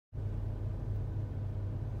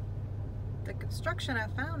the construction I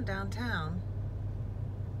found downtown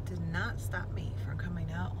did not stop me from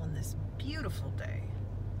coming out on this beautiful day.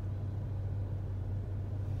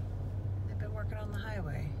 They've been working on the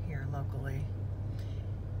highway here locally.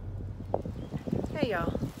 Hey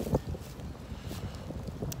y'all.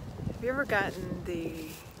 Have you ever gotten the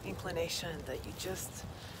inclination that you just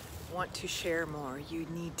want to share more? You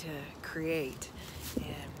need to create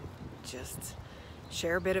and just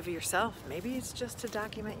share a bit of yourself. Maybe it's just to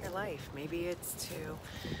document your life. Maybe it's to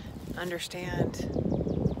understand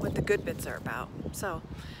what the good bits are about. So,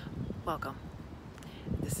 welcome.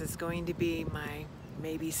 This is going to be my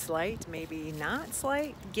maybe slight, maybe not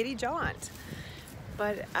slight, giddy jaunt.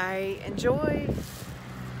 But I enjoy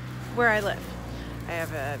where I live. I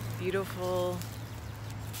have a beautiful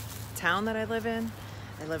town that I live in.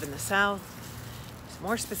 I live in the South,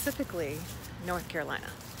 more specifically, North Carolina.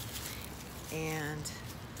 And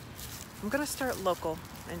I'm gonna start local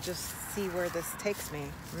and just see where this takes me.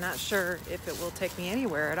 I'm not sure if it will take me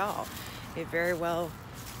anywhere at all. It very well,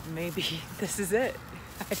 maybe this is it.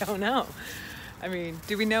 I don't know. I mean,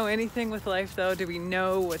 do we know anything with life though? Do we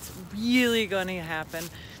know what's really gonna happen?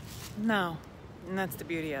 No, and that's the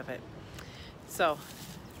beauty of it. So,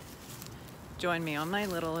 join me on my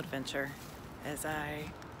little adventure as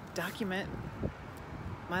I document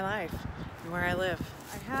my life and where I live.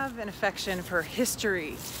 I have an affection for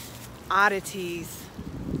history, oddities,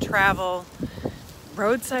 travel,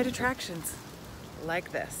 roadside attractions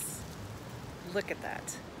like this. Look at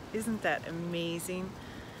that. Isn't that amazing?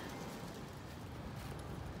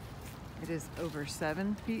 It is over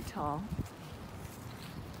 7 feet tall.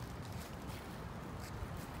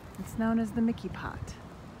 It's known as the Mickey Pot.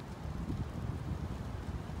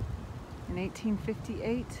 In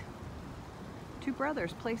 1858, two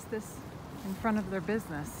brothers placed this in front of their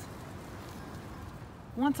business.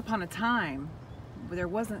 Once upon a time, there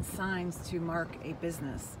wasn't signs to mark a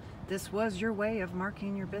business. This was your way of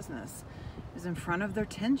marking your business. It was in front of their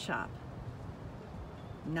tin shop.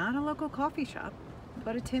 Not a local coffee shop,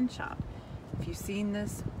 but a tin shop. If you've seen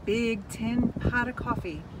this big tin pot of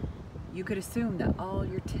coffee, you could assume that all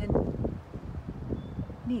your tin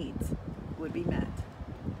needs would be met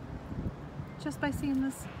just by seeing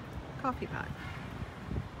this coffee pot.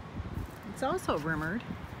 It's also rumored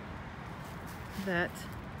that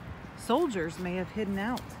soldiers may have hidden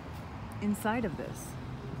out inside of this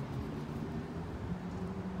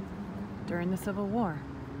during the Civil War.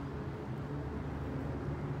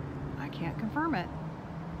 I can't confirm it,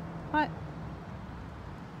 but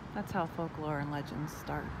that's how folklore and legends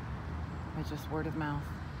start, by just word of mouth.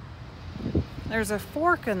 There's a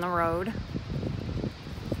fork in the road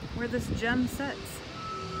where this gem sits.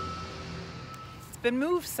 Been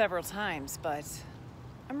moved several times, but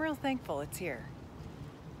I'm real thankful it's here.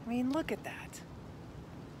 I mean, look at that.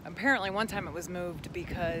 Apparently one time it was moved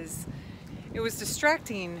because it was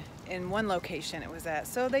distracting in one location it was at,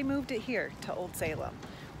 so they moved it here to Old Salem,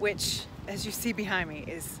 which, as you see behind me,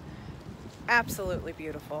 is absolutely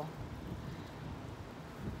beautiful.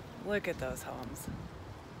 Look at those homes.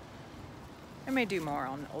 I may do more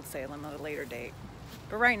on Old Salem at a later date,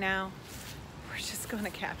 but right now we're just going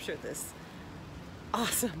to capture this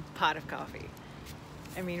awesome pot of coffee.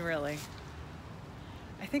 I mean, really.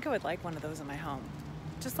 I think I would like one of those in my home.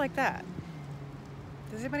 Just like that.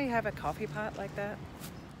 Does anybody have a coffee pot like that?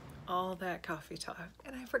 All that coffee talk.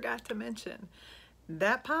 And I forgot to mention,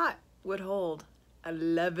 that pot would hold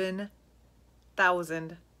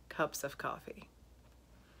 11,000 cups of coffee.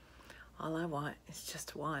 All I want is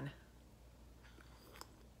just one.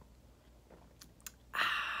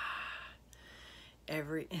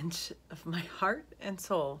 Every inch of my heart and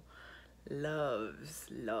soul loves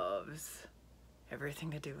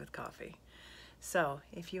everything to do with coffee. So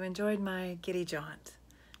if you enjoyed my giddy jaunt,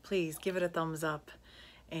 please give it a thumbs up,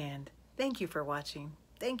 and thank you for watching.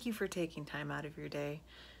 Thank you for taking time out of your day.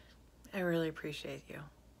 I really appreciate you.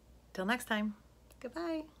 Till next time,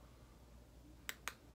 goodbye.